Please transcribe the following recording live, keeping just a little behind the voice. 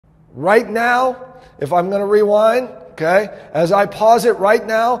Right now, if I'm going to rewind, okay, as I pause it right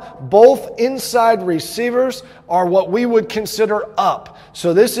now, both inside receivers are what we would consider up.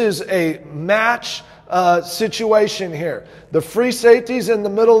 So this is a match situation here. The free safety's in the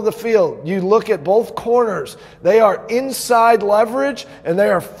middle of the field. You look at both corners. They are inside leverage, and they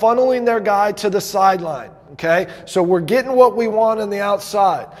are funneling their guy to the sideline. Okay, so we're getting what we want on the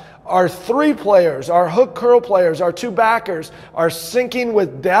outside. Our three players, our hook curl players, our two backers are sinking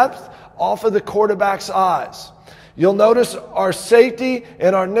with depth off of the quarterback's eyes. You'll notice our safety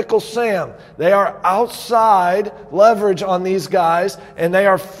and our nickel Sam, they are outside leverage on these guys, and they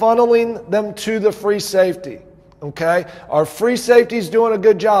are funneling them to the free safety. Okay, our free safety's doing a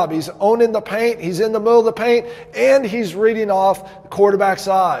good job. He's owning the paint, he's in the middle of the paint, and he's reading off the quarterback's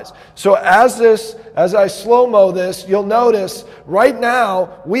eyes. So as I slow-mo this, you'll notice right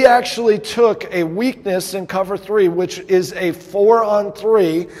now we actually took a weakness in cover 3, which is a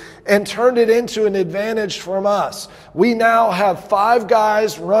 4-on-3, and turned it into an advantage from us. We now have 5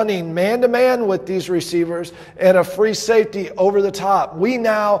 guys running man-to-man with these receivers and a free safety over the top. We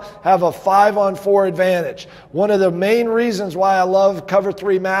now have a 5-on-4 advantage. One of the main reasons why I love cover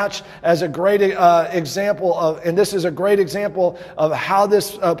 3 match as a great example of, and this is a great example of how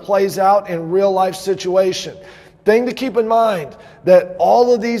this plays out in real life situation. Thing to keep in mind that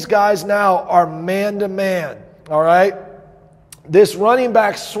all of these guys now are man-to-man, all right? This running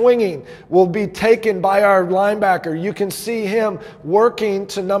back swinging will be taken by our linebacker. You can see him working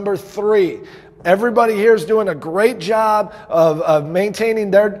to number 3. Everybody here is doing a great job of maintaining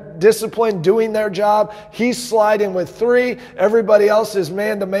their discipline, doing their job. He's sliding with 3. Everybody else is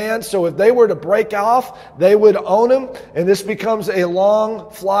man-to-man. So if they were to break off, they would own him. And this becomes a long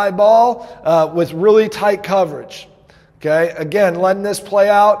fly ball with really tight coverage. Okay, again, letting this play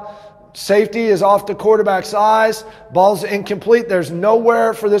out. Safety is off the quarterback's eyes. Ball's incomplete. There's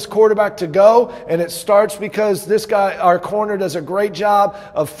nowhere for this quarterback to go. And it starts because this guy, our corner, does a great job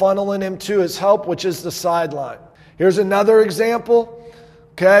of funneling him to his help, which is the sideline. Here's another example.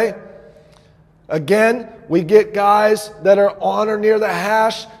 Okay. Again, we get guys that are on or near the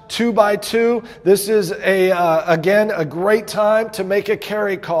hash, 2 by 2. This is, again, a great time to make a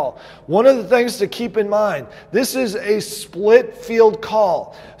carry call. One of the things to keep in mind, this is a split field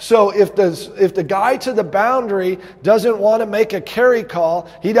call. So if the guy to the boundary doesn't want to make a carry call,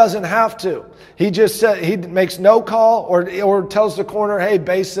 he doesn't have to. He just said he makes no call or tells the corner, hey,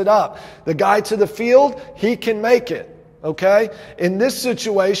 base it up. The guy to the field, he can make it. Okay? In this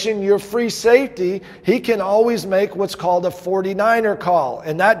situation, your free safety, he can always make what's called a 49er call.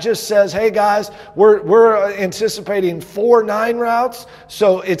 And that just says, hey guys, we're anticipating 4-9 routes,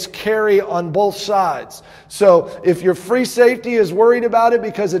 so it's carry on both sides. So if your free safety is worried about it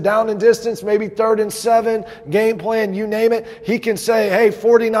because of down and distance, maybe 3rd and 7, game plan, you name it, he can say, hey,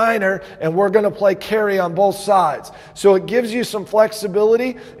 49er, and we're going to play carry on both sides. So it gives you some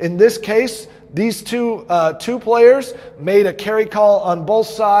flexibility. In this case, these two players made a carry call on both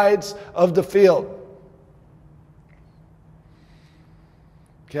sides of the field.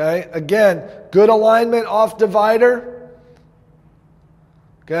 Okay, again, good alignment off divider.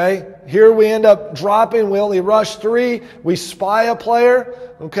 Okay, here we end up dropping. We only rush 3. We spy a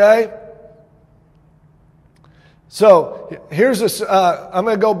player. Okay. So here's I'm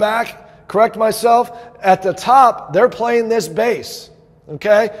going to go back, correct myself. At the top, they're playing this base.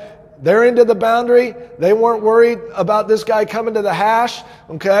 Okay. They're into the boundary. They weren't worried about this guy coming to the hash,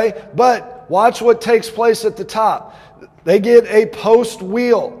 okay? But watch what takes place at the top. They get a post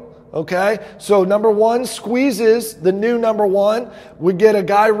wheel, okay? So number 1 squeezes the new number 1. We get a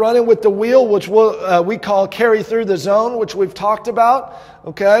guy running with the wheel, which we call carry through the zone, which we've talked about,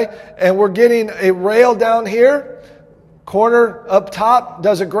 okay? And we're getting a rail down here. Corner up top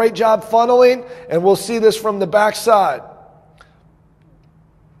does a great job funneling, and we'll see this from the backside.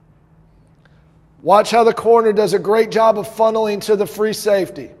 Watch how the corner does a great job of funneling to the free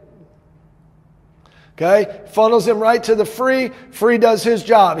safety. Okay, funnels him right to the free. Free does his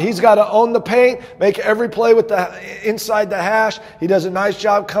job. He's got to own the paint, make every play with the inside the hash. He does a nice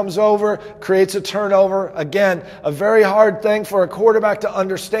job, comes over, creates a turnover. Again, a very hard thing for a quarterback to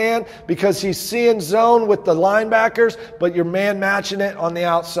understand because he's seeing zone with the linebackers, but you're man matching it on the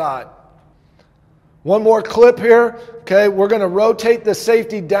outside. One more clip here. Okay, we're going to rotate the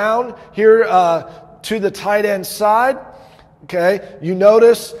safety down here to the tight end side. Okay, you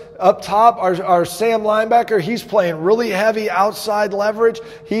notice up top our Sam linebacker, he's playing really heavy outside leverage.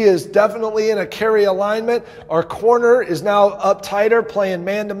 He is definitely in a carry alignment. Our corner is now up tighter, playing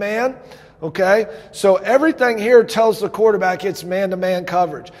man-to-man. Okay, so everything here tells the quarterback it's man-to-man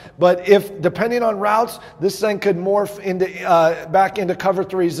coverage. But if, depending on routes, this thing could morph into back into cover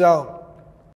 3 zone.